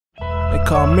They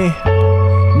call me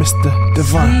Mr.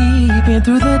 Divine. Sleeping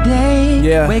through the day,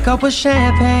 Yeah. wake up with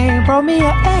champagne, brought me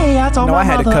an A. I told No, my I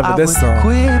had to mother cover I this would song.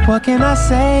 quit. What can I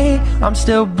say? I'm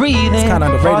still breathing, It's kinda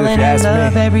underrated falling if you in ask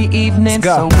love me. every evening. Let's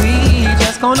go. So we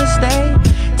just gonna stay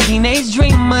teenage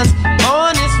dreamers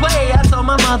on this way. I told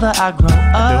my mother I grow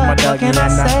up. What can I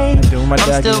say?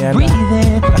 I'm still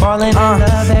breathing, falling in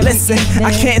love every Listen, evening.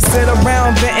 I can't sit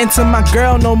around venting to my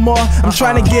girl no more. I'm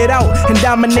trying to get out and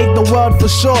dominate the world for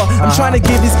sure. I'm trying to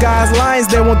give these guys lines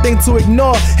they won't think to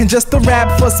ignore. And just to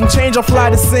rap for some change, I'll fly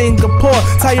to Singapore.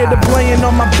 Tired of playing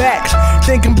on my back,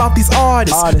 thinking about these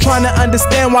artists. Trying to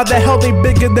understand why the hell they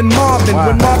bigger than Marvin.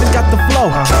 When Marvin got the flow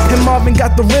and Marvin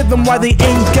got the rhythm, why they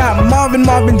ain't got Marvin.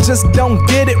 Marvin just don't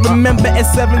get it. Remember at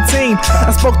 17,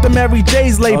 I spoke to Mary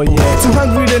J's label. Too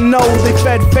hungry to know they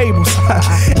fed fables.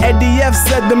 Eddie F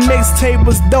said the mixtape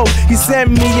was dope. He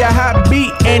sent me a hot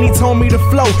beat and he told me to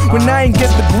flow. When I ain't get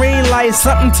the green light,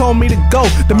 something told me to go.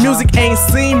 The music ain't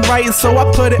seem right, so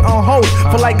I put it on hold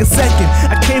for like a second.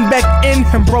 I came back in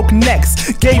and broke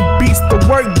necks. Gave beats to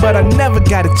work, but I never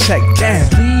got a check. Damn.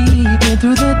 Sleeping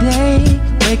through the day,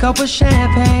 wake up with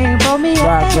champagne, brought me a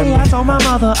A. I told my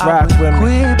mother I would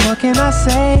quit. What can I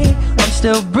say? I'm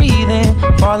still breathing,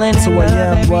 falling in love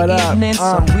every evening.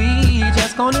 So we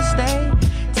just gonna stay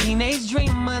teenage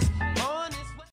dreamers.